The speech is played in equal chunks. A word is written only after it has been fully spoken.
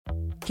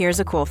Here's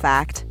a cool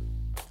fact.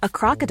 A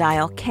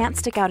crocodile can't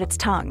stick out its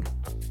tongue.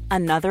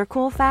 Another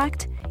cool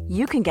fact,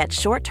 you can get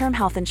short-term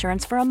health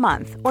insurance for a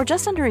month or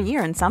just under a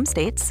year in some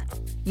states.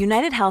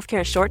 United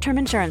Healthcare short-term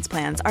insurance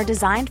plans are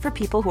designed for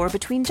people who are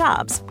between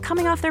jobs,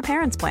 coming off their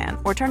parents' plan,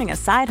 or turning a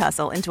side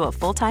hustle into a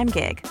full-time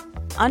gig.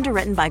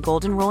 Underwritten by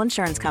Golden Rule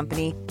Insurance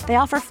Company, they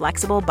offer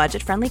flexible,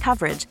 budget-friendly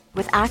coverage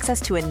with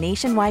access to a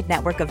nationwide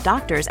network of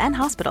doctors and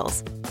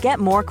hospitals. Get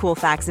more cool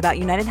facts about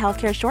United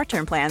Healthcare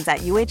short-term plans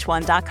at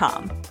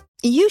uh1.com.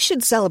 You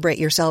should celebrate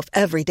yourself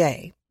every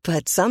day,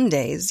 but some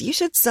days you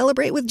should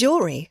celebrate with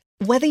jewelry.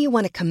 Whether you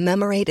want to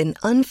commemorate an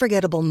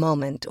unforgettable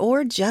moment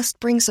or just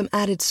bring some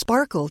added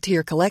sparkle to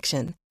your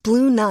collection,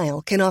 Blue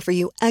Nile can offer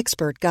you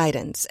expert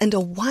guidance and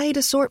a wide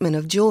assortment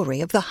of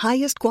jewelry of the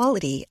highest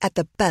quality at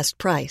the best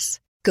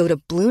price. Go to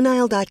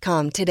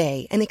BlueNile.com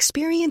today and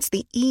experience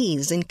the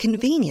ease and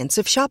convenience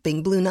of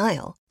shopping Blue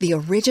Nile, the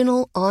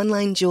original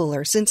online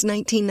jeweler since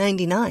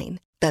 1999.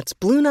 That's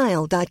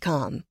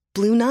BlueNile.com.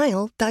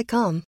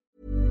 BlueNile.com.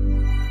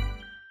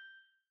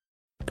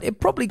 It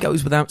probably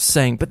goes without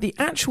saying, but the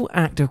actual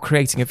act of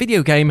creating a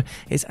video game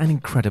is an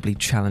incredibly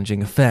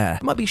challenging affair.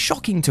 It might be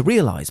shocking to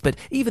realise, but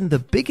even the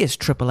biggest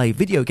AAA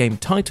video game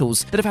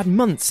titles that have had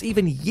months,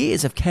 even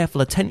years of careful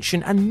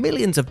attention and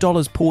millions of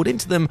dollars poured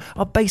into them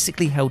are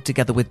basically held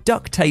together with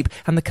duct tape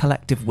and the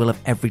collective will of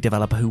every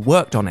developer who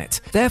worked on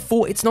it.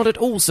 Therefore, it's not at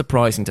all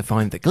surprising to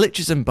find that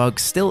glitches and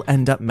bugs still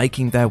end up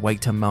making their way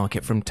to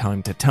market from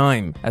time to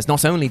time, as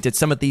not only did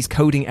some of these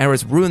coding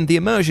errors ruin the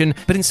immersion,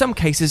 but in some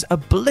cases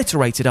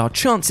obliterated our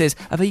chances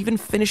of even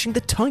finishing the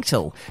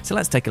title. So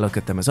let's take a look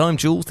at them. As I'm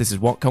Jules, this is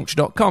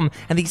WhatCulture.com,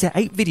 and these are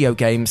 8 video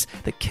games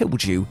that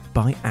killed you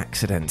by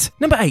accident.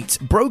 Number 8,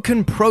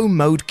 Broken Pro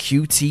Mode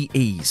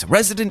QTEs,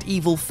 Resident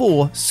Evil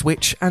 4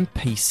 Switch and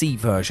PC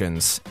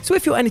versions. So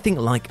if you're anything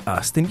like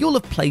us, then you'll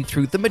have played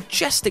through the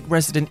majestic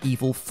Resident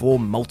Evil 4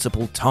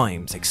 multiple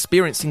times,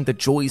 experiencing the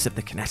joys of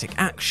the kinetic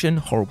action,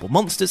 horrible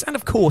monsters, and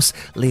of course,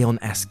 Leon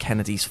S.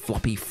 Kennedy's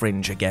floppy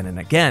fringe again and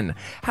again.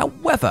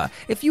 However,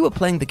 if you were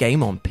playing the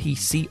game on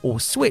PC or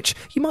Switch,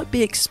 you might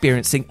be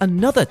experiencing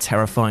another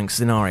terrifying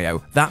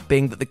scenario, that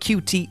being that the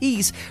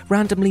QTEs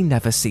randomly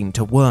never seem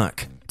to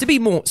work. To be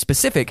more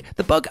specific,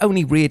 the bug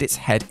only reared its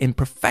head in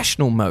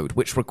professional mode,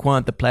 which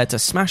required the player to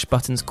smash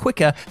buttons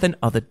quicker than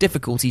other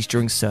difficulties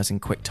during certain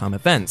QuickTime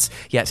events.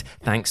 Yet,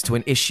 thanks to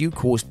an issue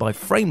caused by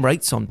frame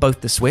rates on both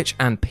the Switch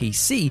and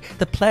PC,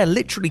 the player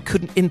literally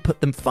couldn't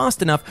input them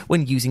fast enough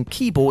when using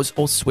keyboards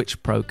or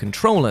Switch Pro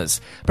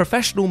controllers.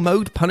 Professional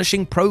mode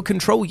punishing Pro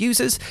Control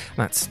users?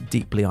 That's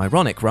deeply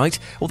ironic, right?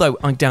 Although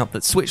I doubt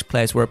that Switch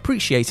players were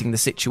appreciating the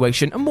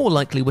situation and more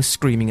likely were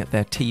screaming at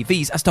their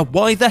TVs as to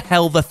why the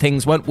hell the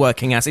things weren't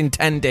working as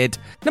intended.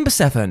 Number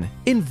 7,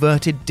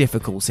 Inverted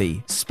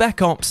Difficulty,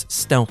 Spec Ops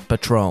Stealth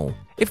Patrol.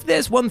 If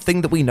there's one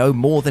thing that we know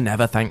more than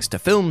ever thanks to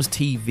films,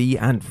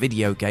 TV and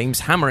video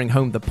games hammering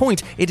home the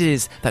point, it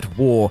is that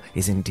war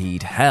is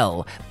indeed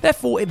hell.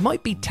 Therefore, it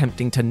might be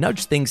tempting to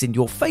nudge things in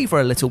your favour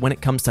a little when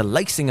it comes to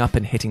lacing up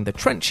and hitting the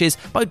trenches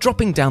by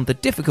dropping down the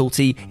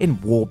difficulty in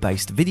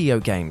war-based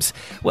video games.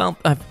 Well,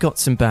 I've got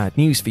some bad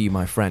news for you,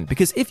 my friend,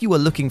 because if you are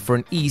looking for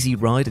an easy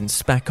ride in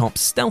Spec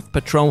Ops Stealth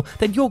Patrol,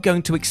 then you're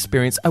going to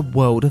experience a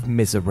world of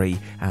misery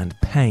and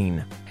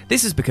pain.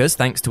 This is because,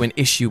 thanks to an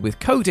issue with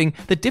coding,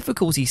 the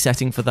difficulty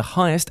setting for the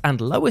highest and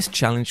lowest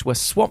challenge were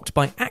swapped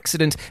by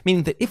accident,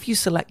 meaning that if you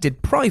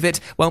selected private,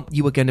 well,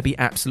 you were going to be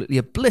absolutely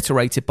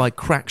obliterated by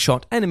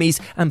crackshot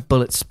enemies and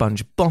bullet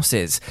sponge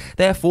bosses.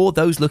 Therefore,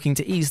 those looking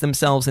to ease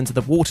themselves into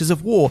the waters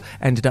of war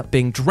ended up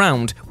being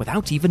drowned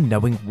without even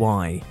knowing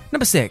why.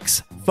 Number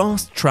 6,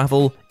 Fast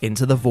Travel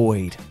Into the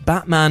Void,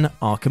 Batman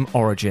Arkham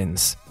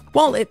Origins.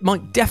 While it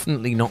might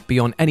definitely not be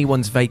on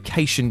anyone's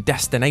vacation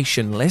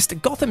destination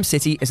list, Gotham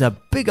City is a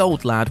big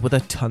old lad with a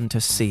ton to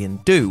see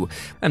and do.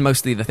 And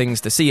mostly the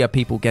things to see are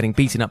people getting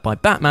beaten up by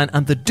Batman,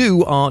 and the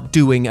do are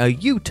doing a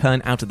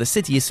U-turn out of the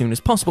city as soon as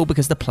possible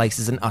because the place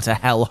is an utter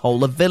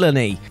hellhole of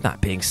villainy.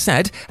 That being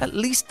said, at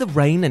least the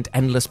rain and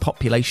endless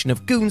population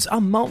of goons are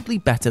mildly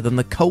better than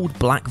the cold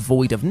black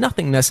void of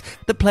nothingness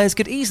that players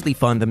could easily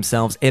find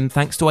themselves in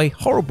thanks to a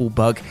horrible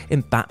bug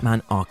in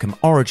Batman Arkham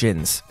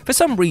Origins. For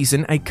some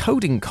reason, a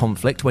coding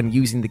conflict when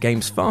using the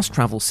game's fast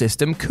travel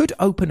system could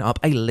open up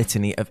a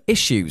litany of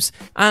issues.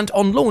 And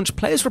on launch,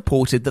 players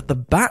reported that the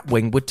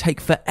Batwing would take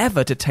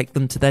forever to take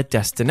them to their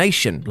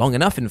destination, long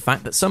enough in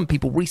fact that some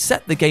people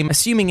reset the game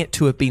assuming it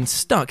to have been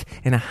stuck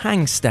in a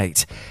hang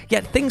state.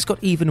 Yet things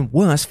got even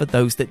worse for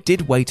those that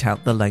did wait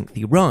out the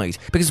lengthy ride,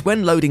 because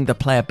when loading the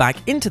player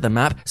back into the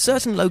map,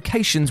 certain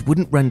locations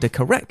wouldn't render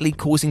correctly,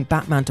 causing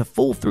Batman to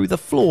fall through the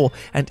floor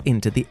and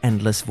into the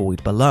endless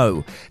void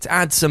below. To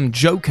add some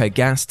Joker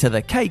gas to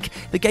the cake,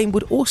 the game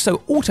would also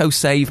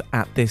autosave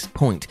at this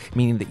point,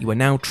 meaning that you are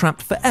now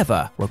trapped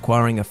forever,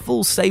 requiring a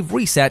full save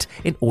reset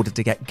in order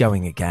to get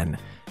going again.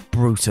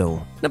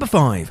 Brutal. Number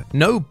 5,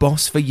 No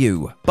Boss for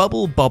You,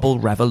 Bubble Bobble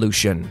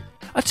Revolution.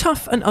 A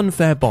tough and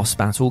unfair boss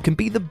battle can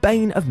be the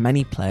bane of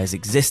many players'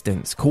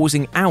 existence,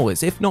 causing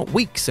hours, if not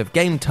weeks, of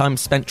game time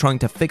spent trying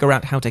to figure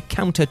out how to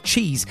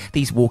counter-cheese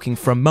these walking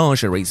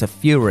fromageries of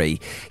fury.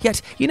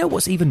 Yet, you know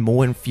what's even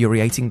more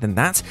infuriating than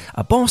that?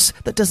 A boss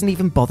that doesn't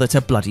even bother to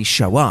bloody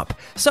show up.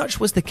 Such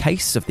was the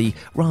case of the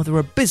rather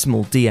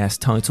abysmal DS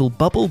title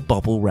Bubble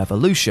Bobble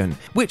Revolution,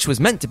 which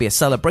was meant to be a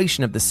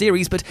celebration of the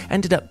series but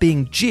ended up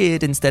being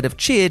jeered instead of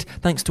cheered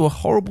thanks to a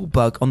horrible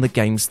bug on the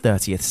game's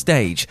 30th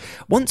stage.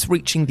 Once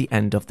reaching the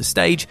end of the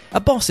stage, a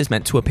boss is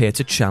meant to appear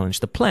to challenge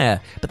the player,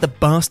 but the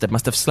bastard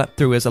must have slept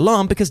through his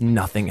alarm because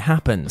nothing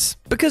happens.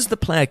 Because the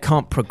player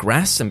can't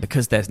progress and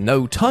because there's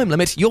no time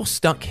limit, you're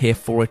stuck here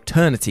for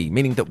eternity,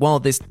 meaning that while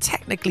this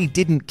technically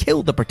didn't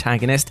kill the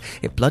protagonist,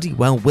 it bloody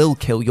well will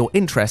kill your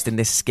interest in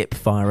this skip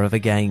fire of a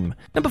game.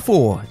 Number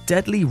 4,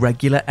 deadly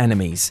regular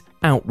enemies.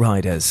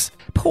 Outriders.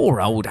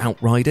 Poor old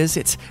Outriders,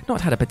 it's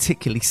not had a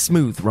particularly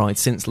smooth ride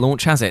since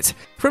launch, has it?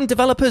 From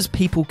developers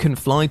People Can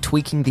Fly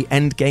tweaking the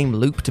endgame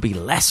loop to be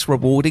less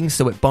rewarding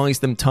so it buys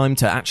them time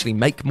to actually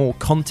make more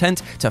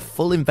content, to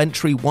full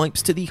inventory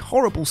wipes, to the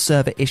horrible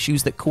server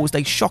issues that caused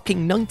a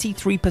shocking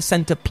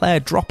 93% of player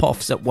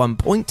drop-offs at one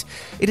point,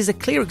 it is a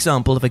clear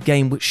example of a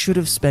game which should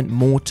have spent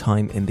more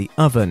time in the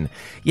oven.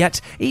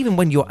 Yet, even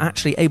when you're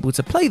actually able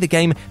to play the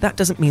game, that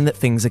doesn't mean that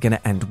things are going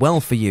to end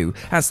well for you,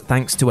 as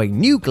thanks to a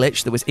new glitch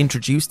that was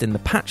introduced in the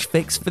patch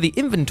fix for the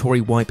inventory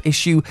wipe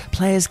issue,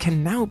 players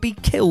can now be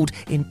killed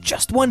in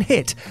just one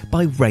hit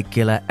by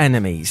regular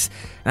enemies.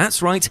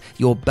 That's right,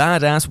 your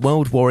badass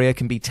world warrior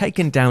can be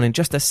taken down in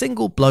just a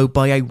single blow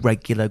by a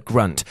regular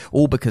grunt,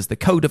 all because the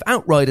code of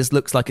Outriders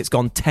looks like it's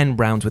gone 10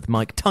 rounds with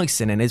Mike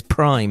Tyson in his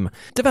prime.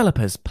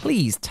 Developers,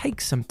 please take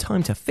some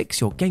time to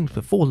fix your games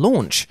before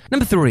launch.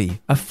 Number 3,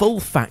 a full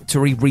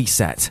factory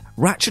reset.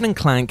 Ratchet &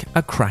 Clank: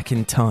 A Crack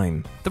in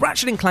Time. The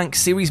Ratchet & Clank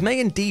series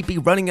may indeed be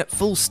running at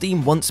full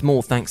steam once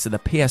more thanks to the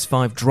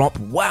PS5 drop,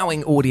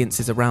 wowing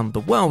audiences around the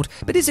world,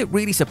 but is it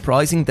really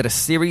surprising that a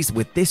series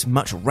with this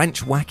much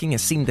wrench-whacking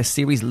has seen the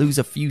series lose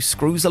a few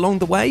screws along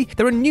the way?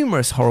 There are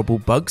numerous horrible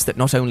bugs that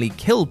not only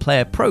kill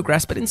player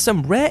progress, but in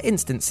some rare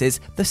instances,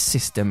 the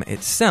system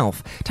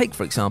itself. Take,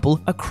 for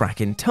example, A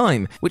Crack in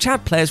Time, which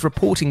had players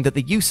reporting that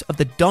the use of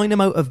the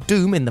Dynamo of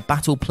Doom in the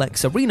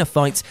Battleplex arena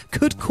fights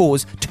could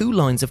cause 2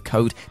 lines of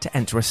code to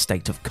enter a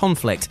state of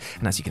conflict.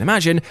 And as you can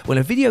imagine, when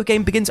a video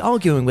game begins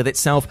arguing with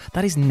itself,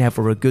 that is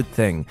never a good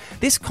thing.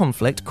 This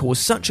conflict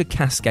caused such a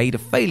cascade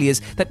of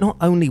failures that not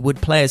only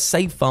would players'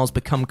 save files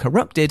become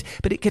corrupted,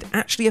 but it could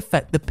actually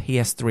affect the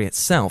PS3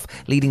 itself,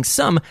 leading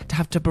some to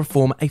have to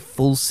perform a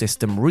full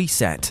system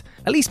reset.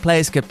 At least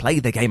players could play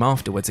the game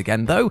afterwards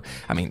again though.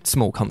 I mean,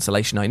 small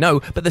consolation I know,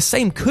 but the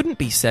same couldn't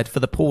be said for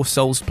the poor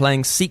souls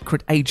playing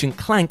Secret Agent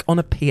Clank on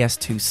a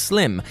PS2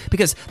 Slim,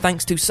 because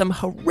thanks to some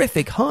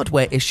horrific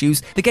hardware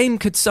issues, the game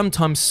could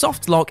sometimes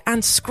softlock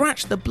and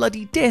scratch the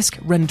bloody disc,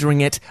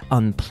 rendering it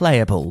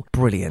unplayable.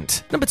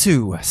 Brilliant. Number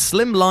 2,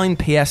 Slimline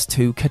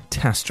PS2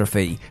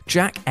 Catastrophe.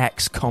 Jak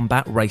X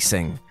Combat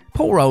Racing.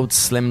 Poor old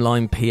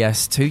Slimline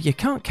PS2, you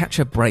can't catch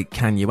a break,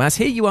 can you? As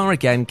here you are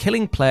again,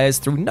 killing players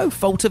through no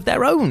fault of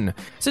their own.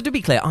 So to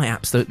be clear, I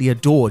absolutely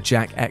adore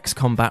Jak X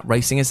Combat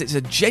Racing, as it's a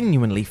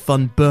genuinely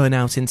fun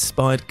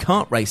Burnout-inspired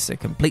kart racer,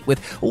 complete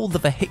with all the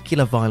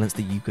vehicular violence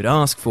that you could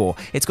ask for.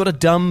 It's got a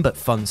dumb but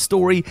fun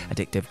story,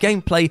 addictive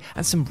gameplay,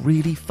 and some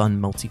really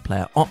fun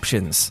multiplayer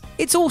options.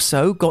 It's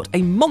also got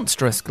a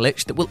monstrous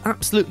glitch that will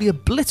absolutely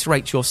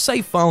obliterate your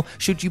save file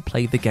should you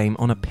play the game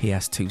on a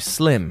PS2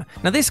 Slim.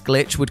 Now this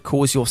glitch would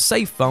cause your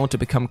save file to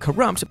become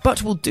corrupt,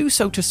 but will do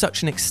so to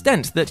such an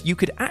extent that you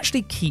could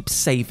actually keep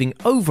saving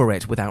over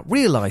it without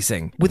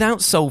realizing,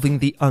 without solving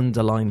the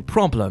underlying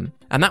problem.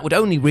 And that would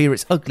only rear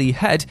its ugly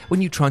head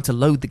when you try to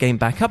load the game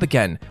back up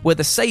again, where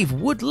the save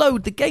would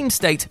load the game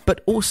state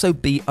but also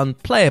be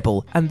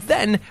unplayable, and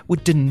then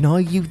would deny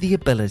you the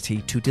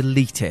ability to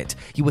delete it.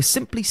 You were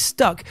simply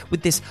stuck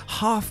with this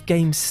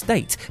half-game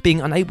state,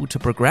 being unable to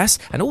progress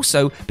and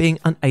also being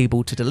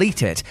unable to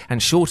delete it,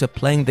 and short of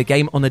playing the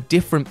game on a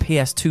different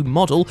PS2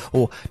 model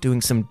or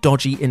doing some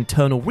dodgy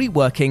internal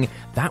reworking,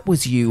 that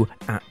was you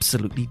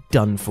absolutely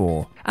done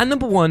for. And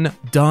number 1,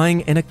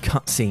 dying in a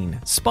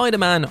cutscene.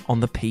 Spider-Man on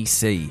the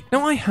PC.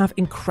 Now I have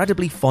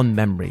incredibly fond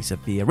memories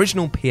of the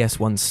original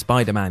PS1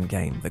 Spider-Man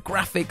game. The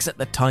graphics at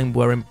the time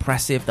were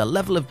impressive, the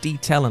level of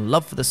detail and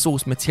love for the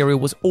source material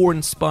was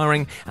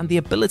awe-inspiring, and the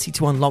ability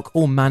to unlock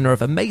all manner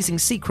of amazing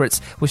secrets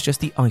was just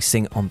the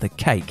icing on the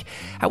cake.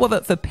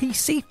 However, for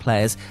PC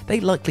players, they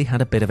likely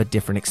had a bit of a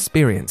different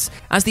experience,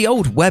 as the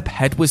old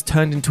webhead was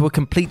turned into a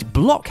complete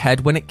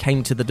blockhead when it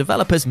came to the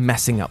developers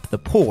messing up the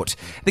port.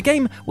 The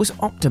game was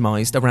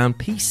optimized around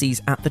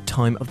PCs at the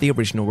time of the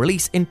original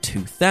release in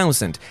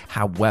 2000.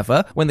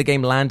 However, when the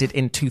game landed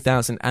in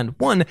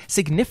 2001,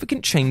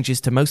 significant changes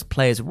to most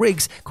players'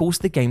 rigs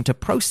caused the game to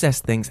process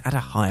things at a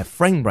higher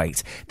frame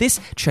rate. This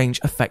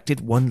change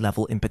affected one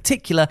level in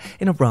particular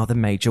in a rather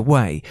major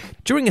way.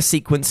 During a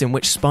sequence in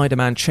which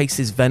Spider-Man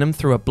chases Venom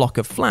through a block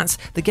of flats,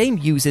 the game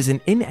uses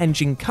an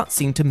in-engine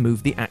cutscene to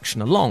move the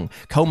action along,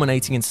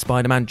 culminating in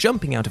Spider-Man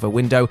jumping out of a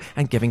window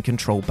and giving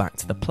control back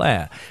to the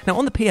player. Now,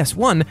 on the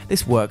PS1,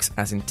 this works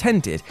as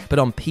intended, but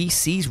on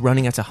PCs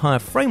running at a higher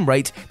frame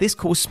rate, this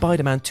caused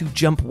Spider-Man to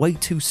jump way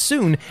too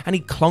soon, and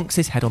he clonks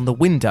his head on the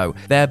window,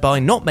 thereby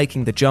not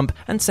making the jump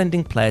and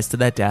sending players to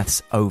their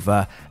deaths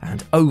over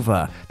and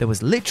over. There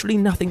was literally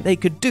nothing they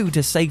could do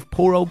to save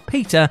poor old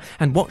Peter,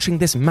 and watching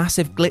this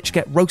massive glitch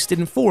get roasted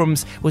in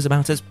forums was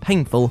about as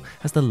painful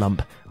as the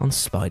lump on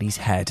Spidey's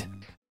head.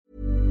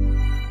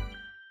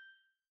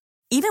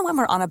 Even when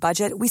we're on a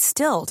budget, we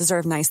still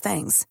deserve nice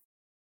things.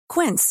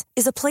 Quince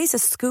is a place to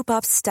scoop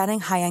up stunning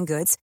high-end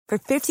goods for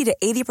 50 to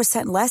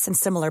 80% less than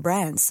similar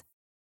brands.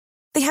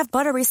 They have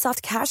buttery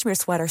soft cashmere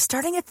sweaters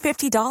starting at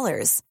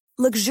 $50,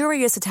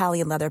 luxurious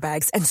Italian leather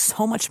bags, and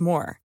so much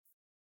more.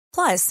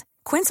 Plus,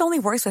 Quince only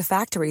works with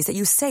factories that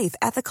use safe,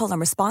 ethical, and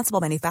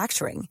responsible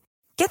manufacturing.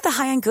 Get the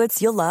high-end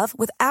goods you'll love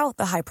without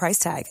the high price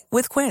tag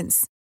with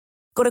Quince.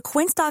 Go to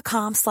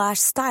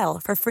quince.com/style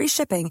for free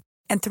shipping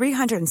and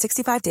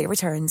 365-day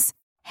returns.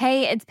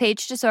 Hey, it's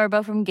Paige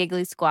DeSorbo from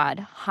Giggly Squad.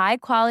 High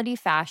quality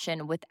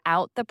fashion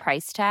without the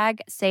price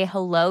tag. Say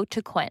hello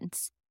to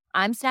Quince.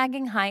 I'm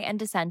snagging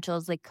high-end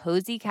essentials like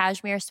cozy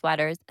cashmere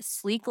sweaters,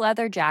 sleek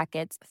leather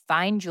jackets,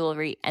 fine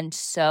jewelry, and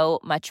so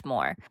much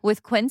more.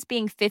 With Quince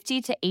being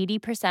 50 to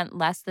 80%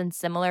 less than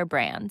similar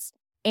brands.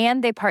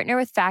 And they partner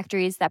with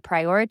factories that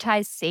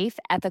prioritize safe,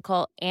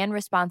 ethical, and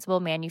responsible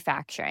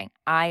manufacturing.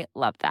 I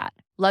love that.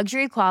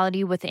 Luxury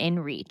quality within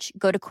reach.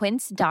 Go to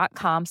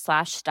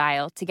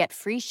quince.com/style to get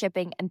free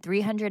shipping and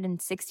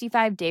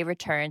 365-day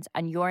returns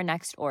on your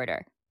next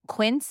order.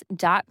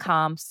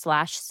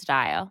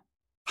 Quince.com/style.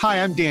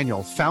 Hi, I'm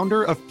Daniel,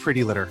 founder of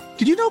Pretty Litter.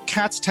 Did you know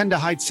cats tend to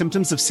hide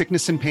symptoms of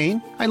sickness and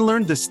pain? I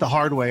learned this the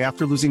hard way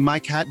after losing my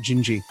cat,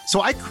 Gingy.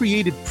 So I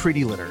created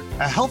Pretty Litter,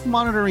 a health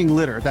monitoring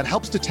litter that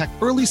helps detect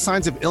early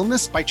signs of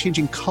illness by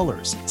changing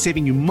colors,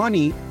 saving you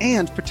money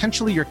and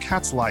potentially your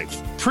cat's life.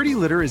 Pretty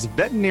Litter is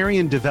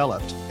veterinarian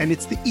developed, and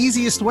it's the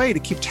easiest way to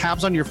keep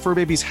tabs on your fur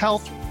baby's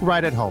health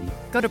right at home.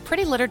 Go to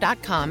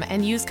prettylitter.com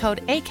and use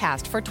code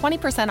ACAST for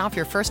 20% off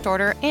your first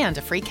order and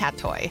a free cat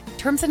toy.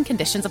 Terms and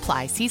conditions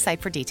apply. See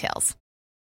site for details.